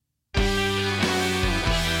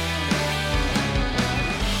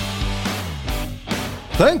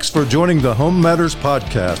Thanks for joining the HomeMatters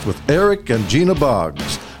podcast with Eric and Gena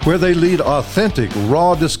Boggs, where they lead authentic,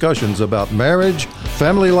 raw discussions about marriage,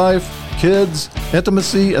 family life, kids,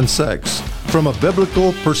 intimacy, and sex from a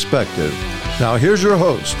biblical perspective. Now here's your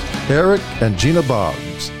host, Eric and Gena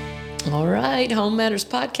Boggs. All right, HomeMatters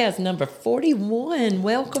podcast number 41.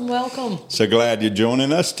 Welcome. So glad you're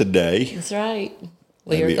joining us today. That's right.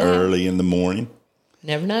 Maybe early in the morning.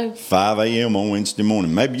 Never know. 5 a.m. on Wednesday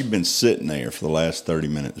morning. Maybe you've been sitting there for the last 30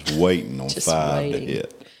 minutes waiting on Just 5 waiting. to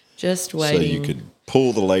hit. Just waiting. So you could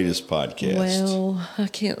pull the latest podcast. Well, I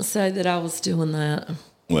can't say that I was doing that.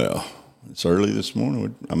 Well, it's early this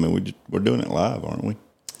morning. We're doing it live, aren't we?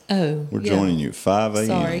 Oh, We're joining you at 5 a.m.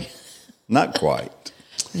 Sorry. Not quite.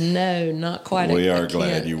 No, not quite. We are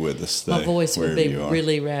glad you're with us, though. My voice will be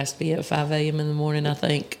really raspy at 5 a.m. in the morning, I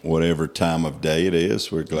think. Whatever time of day it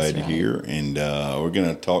is, we're glad you're here. And we're going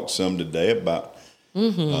to talk some today about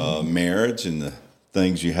marriage and the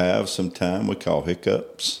things you have sometime we call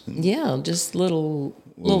hiccups. Yeah, just little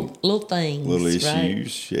things. Little issues,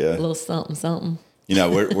 right? yeah. Little something. You know,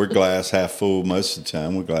 we're glass half full most of the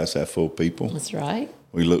time. We're glass half full people. That's right.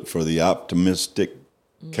 We look for the optimistic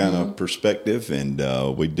kind of perspective, and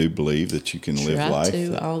we do believe that you can live life. Try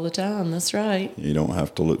to all the time. That's right. You don't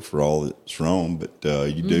have to look for all that's wrong, but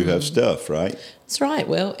you do have stuff, right? That's right.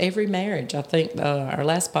 Well, every marriage, I think our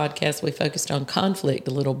last podcast, we focused on conflict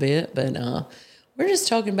a little bit, but we're just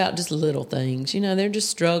talking about just little things. You know, they're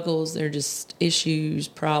just struggles. They're just issues,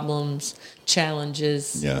 problems,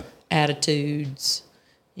 challenges, attitudes,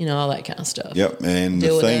 you know, all that kind of stuff. Yep. And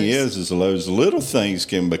the thing is those little things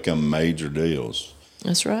can become major deals.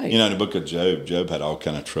 That's right. You know, in the book of Job had all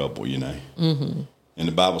kind of trouble, you know. Mm-hmm. And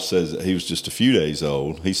the Bible says that he was just a few days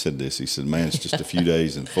old. He said this. He said, man, it's just a few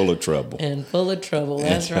days and full of trouble. And full of trouble.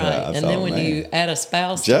 That's right. And then when you add a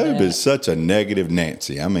spouse Job to that, is such a negative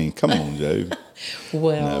Nancy. I mean, come on, Job.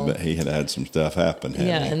 Well. No, but he had some stuff happen.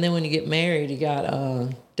 Yeah, and then when you get married, you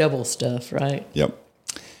got double stuff, right? Yep.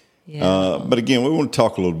 Yeah. But again, we want to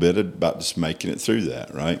talk a little bit about just making it through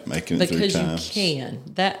that, right? Making it through times. Because you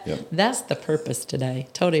can. That's the purpose today.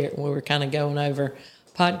 Told Eric when we were kind of going over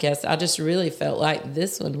podcasts, I just really felt like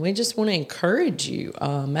this one, we just want to encourage you.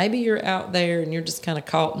 Maybe you're out there and you're just kind of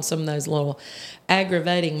caught in some of those little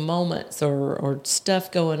aggravating moments or stuff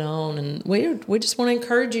going on, and we just want to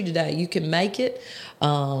encourage you today. You can make it.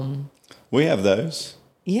 We have those.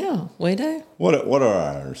 Yeah, we do. What are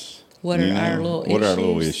ours? What are our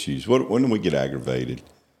little issues? When do we get aggravated?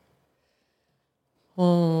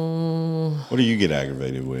 What do you get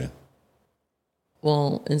aggravated with?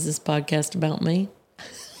 Well, is this podcast about me?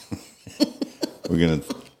 We're going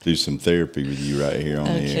to do some therapy with you right here on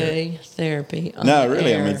the air. Okay, therapy. No,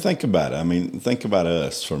 really, I mean, think about it. Think about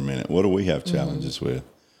us for a minute. What do we have challenges with?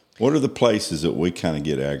 What are the places that we kind of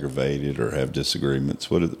get aggravated or have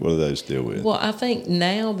disagreements? What do those deal with? Well, I think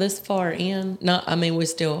now this far in, we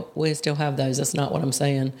still have those. That's not what I'm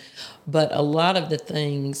saying. But a lot of the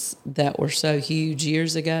things that were so huge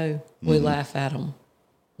years ago, we laugh at them.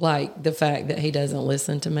 Like the fact that he doesn't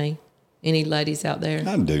listen to me. Any ladies out there?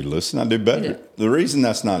 I do listen. I do better. The reason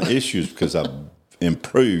that's not an issue is because I've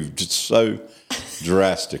improved so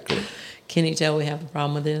drastically. Can you tell we have a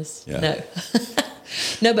problem with this? Yeah. No.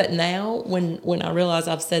 No, but now when I realize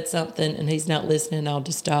I've said something and he's not listening, I'll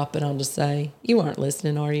just stop and I'll just say, "You aren't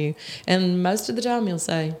listening, are you?" And most of the time he'll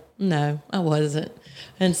say, "No, I wasn't."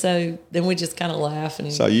 And so then we just kind of laugh.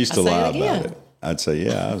 And so I used to lie about it. I'd say,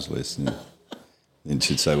 "Yeah, I was listening." And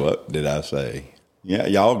she'd say, "What did I say?" Yeah,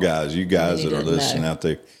 you guys that are listening out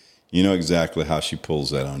there, you know exactly how she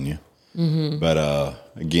pulls that on you. Mm-hmm. But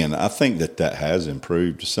again, I think that has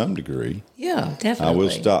improved to some degree. Yeah, definitely. I will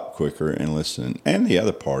stop quicker and listen. And the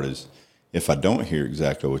other part is, if I don't hear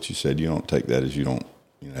exactly what you said, you don't take that as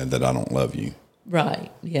that I don't love you.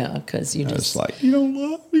 Right. Yeah, because it's like you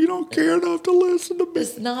don't care enough to listen to me.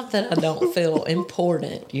 It's not that I don't feel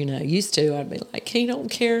important. Used to I'd be like, he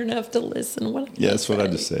don't care enough to listen. That's what I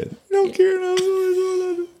just said. You don't care enough to listen.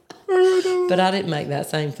 But I didn't make that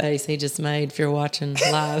same face he just made. If you're watching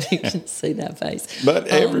live, you can see that face. But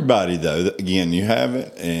everybody, though, again, you have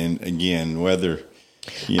it. And again, whether,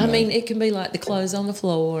 it can be like the clothes on the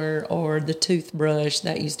floor or the toothbrush.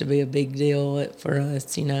 That used to be a big deal for us,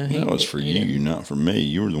 That was for you, not for me.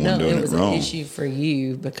 You were the one doing it wrong. No, it was an issue for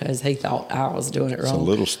you because he thought I was doing it wrong. It's a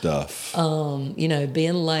little stuff.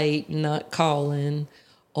 Being late, not calling,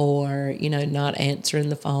 or, not answering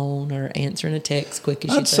the phone or answering a text quick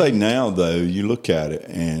as you I'd say now, though, you look at it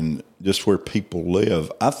and just where people live,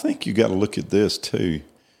 I think you got to look at this, too.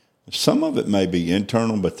 Some of it may be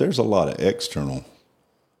internal, but there's a lot of external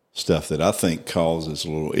stuff that I think causes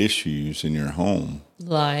little issues in your home.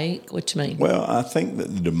 Like, what you mean? Well, I think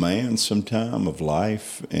that the demands sometime of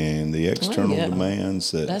life and the external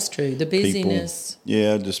demands that that's true. The busyness.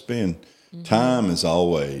 Just being time is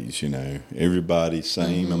always, everybody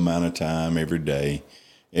same amount of time every day.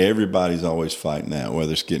 Everybody's always fighting that,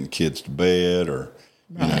 whether it's getting kids to bed or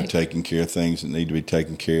taking care of things that need to be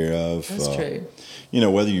taken care of. That's true.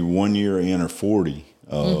 Whether you're 1 year in or 40,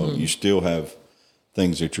 you still have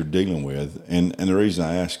things that you're dealing with. And the reason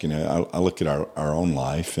I ask, I look at our own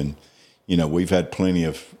life, and, we've had plenty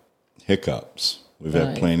of hiccups. We've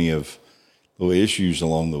had plenty of little issues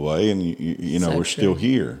along the way, and, we're still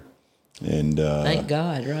here. And thank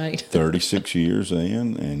God, right? 36 years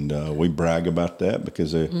in, and we brag about that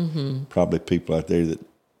because there probably people out there that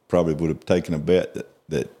probably would have taken a bet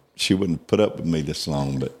that she wouldn't put up with me this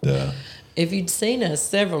long, but... if you'd seen us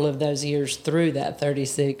several of those years through that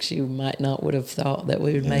 36, you might not would have thought that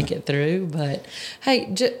we would make it through. But,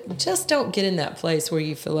 hey, just don't get in that place where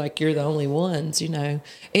you feel like you're the only ones,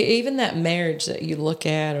 Even that marriage that you look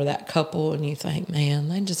at or that couple and you think, man,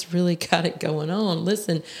 they just really got it going on.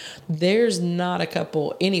 Listen, there's not a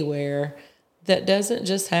couple anywhere that doesn't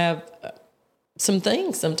just have some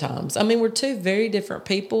things sometimes. I mean, we're two very different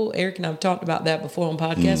people. Eric and I've talked about that before on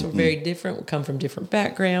podcasts. We're very different. We come from different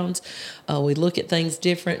backgrounds. We look at things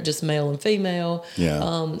different, just male and female.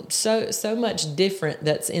 Yeah. So much different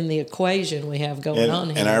that's in the equation we have going on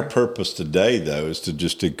here. And our purpose today, though, is to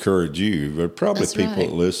just encourage you. There are probably people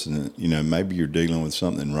that listen, maybe you're dealing with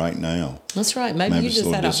something right now. That's right. Maybe you just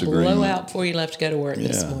had a blowout before you left to go to work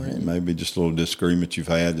this morning. Maybe just a little disagreement you've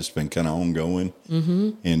had that's been kind of ongoing.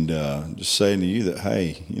 And just saying to you that,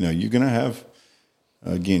 hey, you're going to have,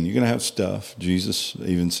 again, you're going to have stuff. Jesus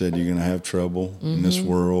even said you're going to have trouble in this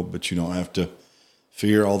world, but you don't have to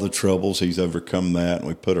fear all the troubles. He's overcome that, and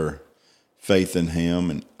we put our faith in him.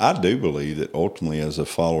 And I do believe that ultimately, as a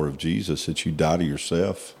follower of Jesus, that you die to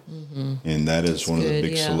yourself. And that is one of the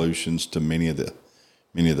big solutions to many of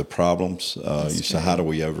the problems. You say, how do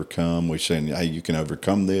we overcome? We're saying, hey, you can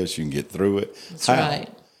overcome this. You can get through it. That's right.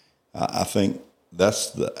 I think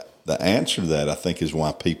that's the answer to that, I think, is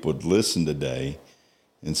why people would listen today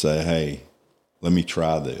and say, hey, let me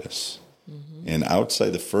try this. And I would say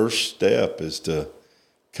the first step is to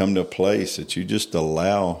come to a place that you just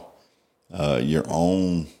allow your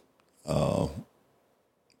own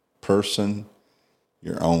person,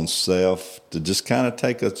 your own self to just kind of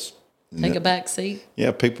take a back seat.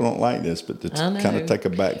 Yeah, people don't like this, but to kind of take a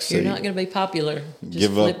back seat. You're not going to be popular.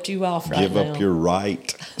 Just flipped you off right now. Give up your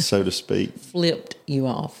right, so to speak. Flipped you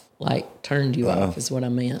off, like turned you off is what I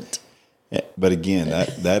meant. But again,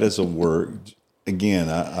 that is a word. Again,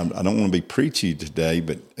 I don't want to be preachy today,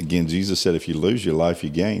 but again, Jesus said, if you lose your life, you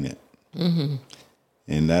gain it.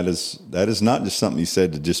 And that is not just something he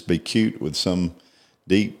said to just be cute with some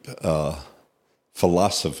deep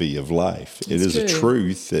philosophy of life. It is a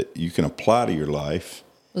truth that you can apply to your life.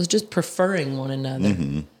 It was just preferring one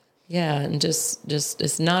another. Yeah, and just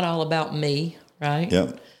it's not all about me, right?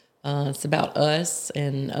 Yep. It's about us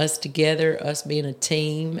and us together, us being a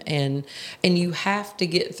team, and you have to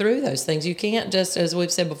get through those things. You can't just, as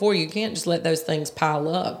we've said before, you can't just let those things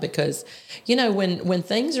pile up because, when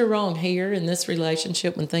things are wrong here in this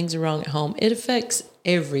relationship, when things are wrong at home, it affects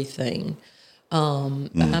everything.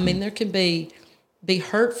 I mean, there can be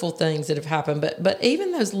hurtful things that have happened, but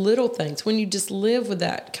even those little things, when you just live with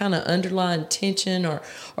that kind of underlying tension, or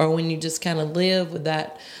when you just kind of live with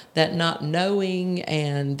that not knowing,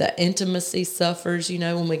 and the intimacy suffers,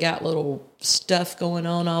 when we got little stuff going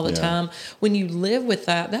on all the time, when you live with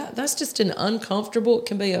that's just an uncomfortable, it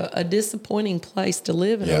can be a disappointing place to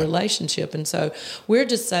live in a relationship. And so we're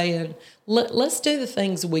just saying, let's do the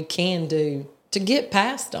things we can do to get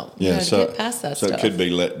past them, to get past that stuff. So it could be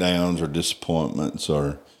letdowns or disappointments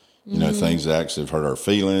or, things that actually have hurt our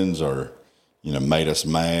feelings or, made us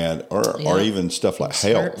mad or even stuff like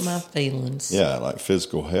health. Hurt my feelings. Yeah, like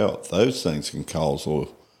physical health. Those things can cause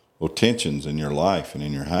little tensions in your life and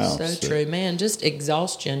in your house. So true, man. Just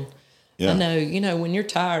exhaustion. Yeah. I know, when you're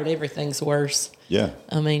tired, everything's worse. Yeah.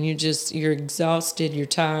 I mean, you're exhausted, you're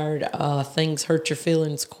tired, things hurt your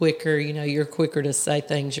feelings quicker, you're quicker to say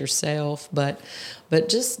things yourself. But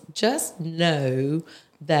just know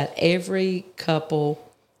that every couple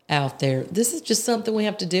out there, this is just something we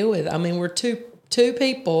have to deal with. I mean, we're two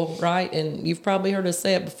people, right? And you've probably heard us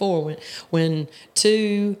say it before, when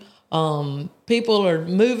two people are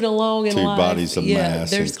moving along in life. Two bodies of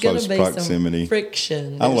mass in close proximity. Some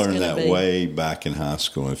friction. I learned that way back in high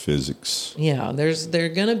school in physics. Yeah, there's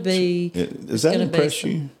going to be. Does that impress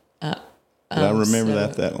you? Did I remember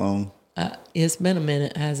that long? It's been a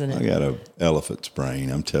minute, hasn't it? I got an elephant's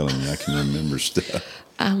brain. I'm telling you, I can remember stuff.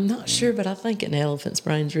 I'm not sure, but I think an elephant's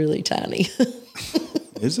brain's really tiny.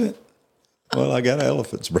 Is it? Well, I got an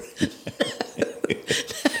elephant's brain.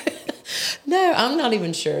 No, I'm not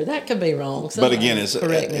even sure. That could be wrong. But again, it's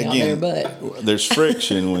correct me out there, but there's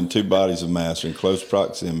friction when two bodies of mass are in close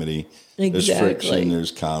proximity. Exactly. There's friction,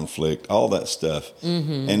 there's conflict, all that stuff.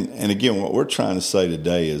 Mm-hmm. And again, what we're trying to say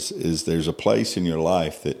today is there's a place in your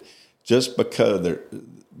life that just because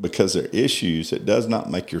they're issues, it does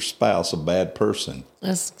not make your spouse a bad person.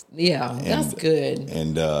 That's good.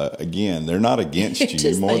 And again, they're not against you.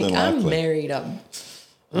 Just More than likely, I'm married.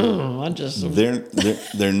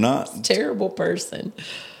 they're not terrible person.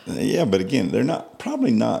 Yeah, but again, they're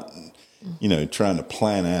probably not, trying to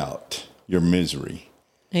plan out your misery.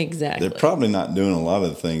 Exactly. They're probably not doing a lot of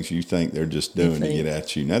the things you think they're just doing to get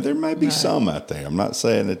at you. Now, there may be some out there. I'm not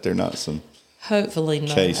saying that there are not some hopefully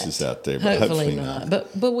not cases out there, but hopefully not.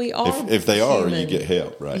 But we are. If they are, you get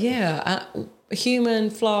help, right? Yeah, human,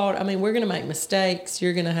 flawed. I mean, we're going to make mistakes.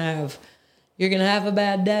 You're going to have a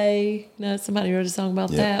bad day. Somebody wrote a song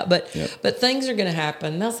about that. But things are going to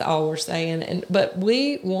happen. That's all we're saying. But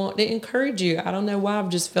we want to encourage you. I don't know why I've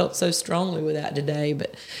just felt so strongly with that today.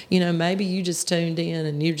 But maybe you just tuned in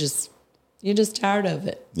and you're just tired of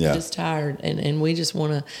it. Yeah. You're just tired. And we just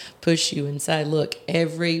want to push you and say, look,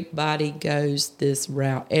 everybody goes this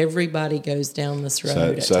route. Everybody goes down this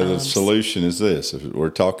road. So the solution is this. If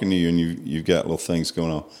we're talking to you and you've got little things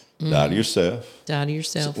going on, die to yourself. Die to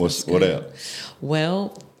yourself. What else?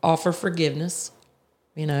 Well, offer forgiveness.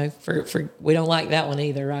 For we don't like that one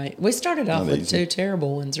either, right? We started off with two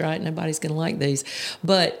terrible ones, right? Nobody's going to like these.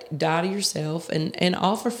 But die to yourself and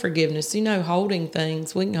offer forgiveness. Holding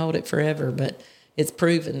things, we can hold it forever, but it's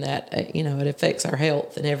proven that, it affects our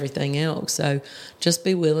health and everything else. So just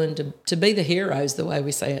be willing to be the heroes, the way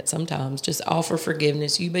we say it sometimes. Just offer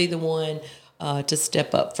forgiveness. You be the one to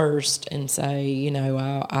step up first and say,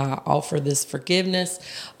 I offer this forgiveness.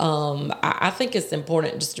 I think it's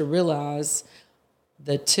important just to realize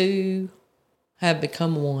the two have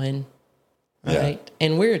become one, right? Yeah.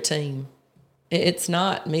 And we're a team. It's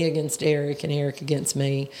not me against Eric and Eric against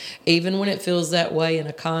me. Even when it feels that way in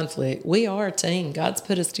a conflict, we are a team. God's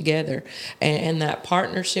put us together. And that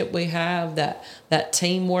partnership we have, that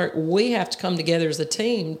teamwork, we have to come together as a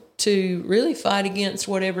team to really fight against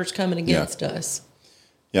whatever's coming against us.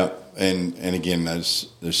 Yeah. And again, there's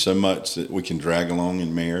so much that we can drag along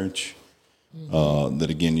in marriage. That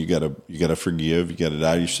again, you gotta forgive. You gotta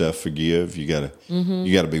die to yourself. Forgive. You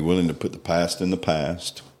gotta be willing to put the past in the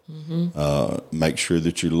past. Mm-hmm. Make sure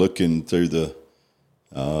that you're looking through through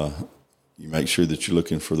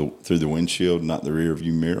the windshield, not the rear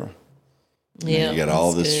view mirror. Yeah, you got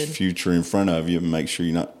all this future in front of you, and make sure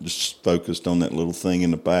you're not just focused on that little thing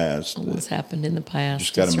in the past. What's happened in the past?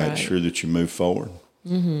 Just got to make sure that you move forward.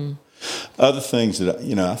 Mm-hmm. Other things that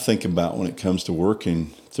I think about when it comes to working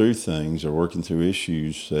through things or working through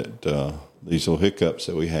issues, that these little hiccups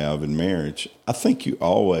that we have in marriage, I think you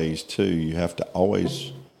have to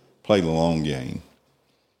always play the long game.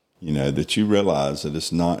 That you realize that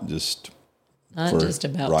it's not just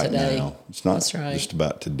about right today. Now. It's not just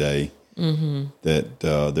about today. Mm-hmm. That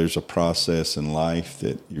there's a process in life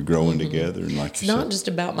that you're growing together, and it's not just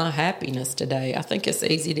about my happiness today. I think it's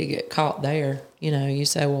easy to get caught there. You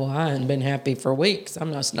say, "Well, I haven't been happy for weeks."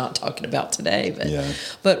 I'm just not talking about today,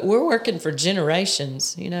 but we're working for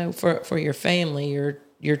generations. For your family,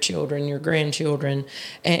 your children, your grandchildren,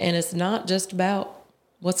 and it's not just about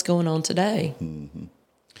what's going on today. Mm-hmm.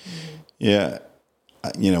 Yeah,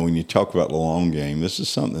 when you talk about the long game, this is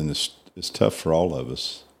something that's tough for all of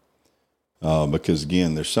us. Because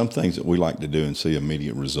again, there's some things that we like to do and see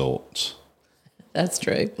immediate results. That's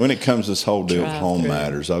true. When it comes to this whole deal of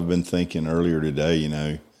HomeMatters, I've been thinking earlier today,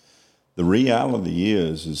 the reality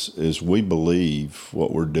is we believe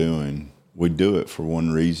what we're doing. We do it for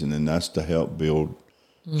one reason, and that's to help build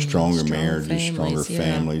stronger marriages, stronger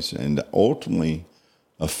families, and ultimately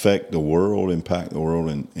affect the world, impact the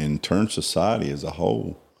world, and turn society as a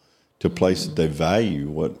whole to a place that they value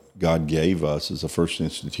what God gave us as a first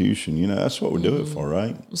institution. That's what we do it for,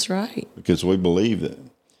 right? That's right. Because we believe it.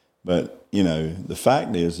 But, the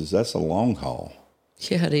fact is that's a long haul.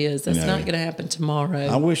 Yeah, it is. That's not going to happen tomorrow.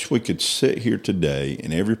 I wish we could sit here today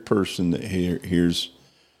and every person that hears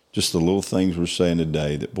just the little things we're saying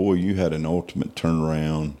today, that, boy, you had an ultimate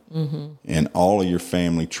turnaround and all of your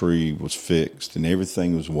family tree was fixed and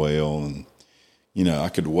everything was well, and I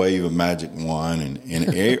could wave a magic wand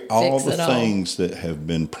and all the things that have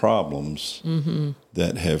been problems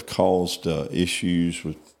that have caused issues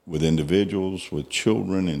with with individuals, with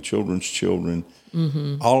children and children's children.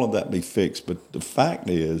 All of that be fixed. But the fact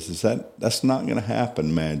is that that's not going to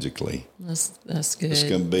happen magically. That's good. It's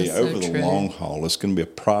going to be over the long haul. It's going to be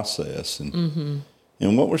a process. And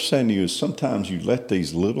what we're saying to you is sometimes you let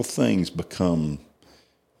these little things become,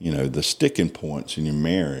 the sticking points in your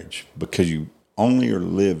marriage because you only are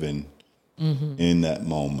living in that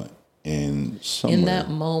moment. And in that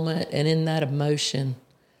moment and in that emotion.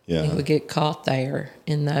 Yeah. We get caught there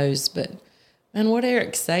in those. But, man, what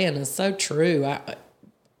Eric's saying is so true.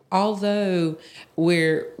 Although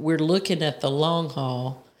we're looking at the long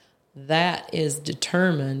haul, that is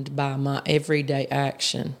determined by my everyday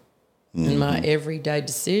action and my everyday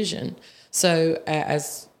decision. So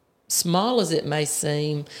as small as it may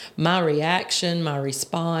seem, my reaction, my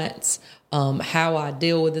response, how I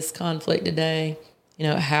deal with this conflict today,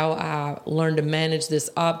 how I learn to manage this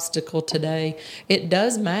obstacle today, it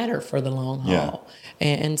does matter for the long haul. Yeah.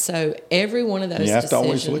 And so every one of those decisions... You have to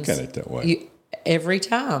always look at it that way. Every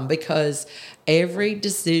time, because every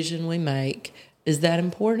decision we make is that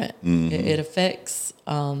important. It affects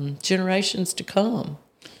generations to come.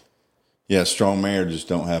 Yeah, strong marriages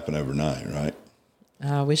don't happen overnight, right?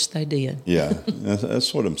 I wish they did. Yeah,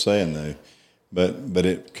 that's what I'm saying, though. But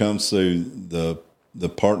it comes through the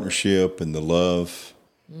partnership and the love.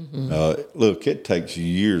 Look, it takes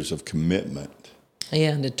years of commitment.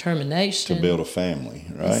 Yeah, and determination. To build a family,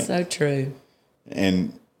 right? That's so true.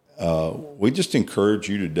 And we just encourage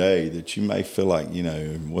you today that you may feel like,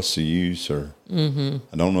 what's the use? Or I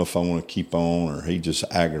don't know if I want to keep on, or he just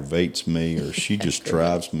aggravates me, or she just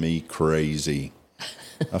drives me crazy.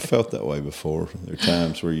 I felt that way before. There are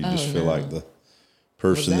times where you just feel like the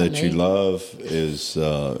person that you love is,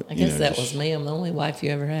 I guess that was me. I'm the only wife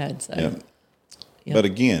you ever had. So. Yeah. Yep. But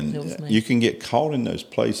again, you can get caught in those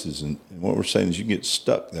places, and what we're saying is you get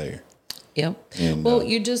stuck there. Yep. And,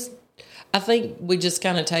 I think we just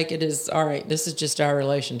kind of take it as, all right, this is just our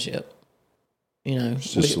relationship.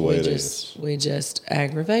 It's just the way it is. We just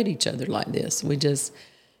aggravate each other like this. We just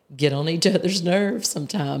get on each other's nerves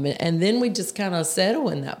sometime, and then we just kind of settle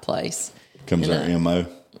in that place. Comes our MO.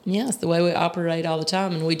 Yeah, it's the way we operate all the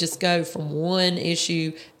time, and we just go from one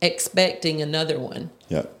issue expecting another one.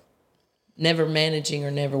 Yep. Never managing or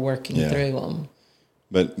never working through them.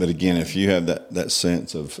 But again, if you have that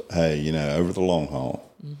sense of, hey, over the long haul,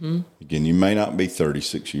 again, you may not be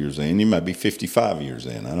 36 years in, you might be 55 years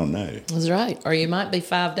in. I don't know. That's right. Or you might be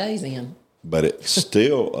 5 days in. But it's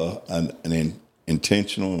still an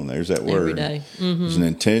intentional, and there's that word. Every day. It's an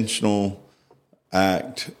intentional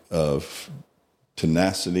act of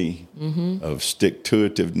tenacity, of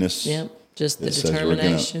stick-to-itiveness. Yep. Just the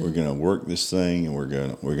determination. We're going to work this thing, and we're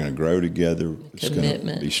going to grow together. It's going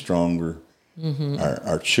to be stronger.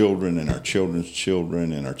 Our children and our children's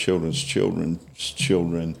children and our children's children's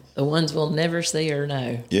children. The ones we'll never see or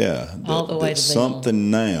know. Yeah. All the way to something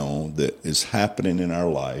now that is happening in our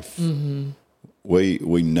life.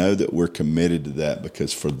 We know that we're committed to that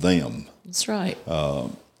because for them. That's right.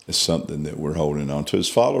 It's something that we're holding on to. As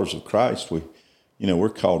followers of Christ, we're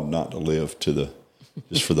called not to live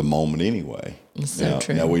just for the moment anyway. It's so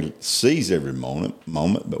true. Now we seize every moment,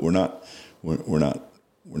 but we're not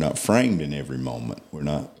framed in every moment. We're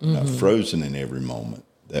not frozen in every moment.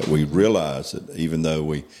 That we realize that even though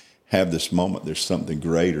we have this moment, there's something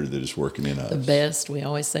greater that is working in us. The best, we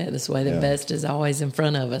always say it this way, the best is always in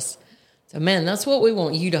front of us. So, man, that's what we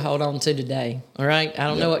want you to hold on to today, all right? I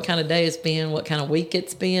don't know what kind of day it's been, what kind of week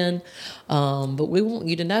it's been, but we want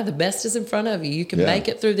you to know the best is in front of you. You can make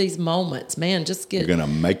it through these moments. Man, You're going to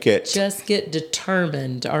make it. Just get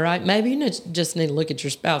determined, all right? Maybe you just need to look at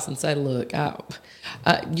your spouse and say, look,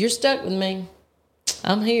 you're stuck with me.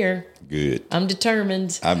 I'm here. Good. I'm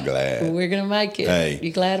determined. I'm glad. We're going to make it. Hey,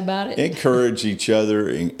 you glad about it? Encourage each other.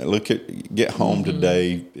 And get home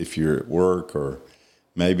today if you're at work, or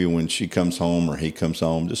maybe when she comes home or he comes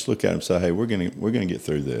home, just look at him and say, hey, we're gonna get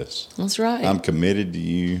through this. That's right. I'm committed to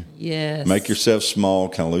you. Yes. Make yourself small,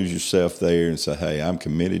 kind of lose yourself there and say, hey, I'm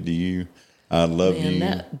committed to you. I love you.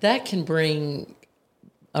 That can bring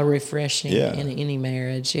a refreshing in any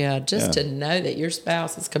marriage. Yeah, just to know that your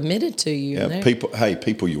spouse is committed to you. Yeah,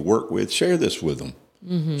 people you work with, share this with them.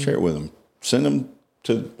 Share it with them. Send them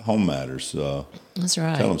to HomeMatters. That's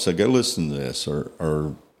right. Tell them, say, go listen to this,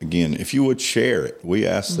 or again, if you would share it. We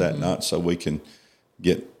ask that not so we can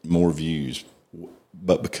get more views,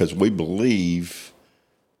 but because we believe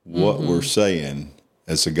what we're saying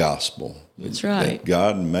as the gospel. That's right. That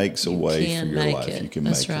God makes a way for your life. You can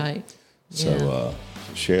make it. That's right. So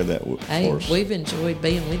share that for us. We've enjoyed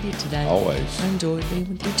being with you today. Always. I enjoyed being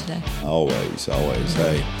with you today. Always.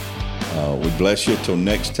 Hey, we bless you. Till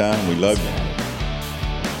next time. We love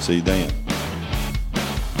you. See you then.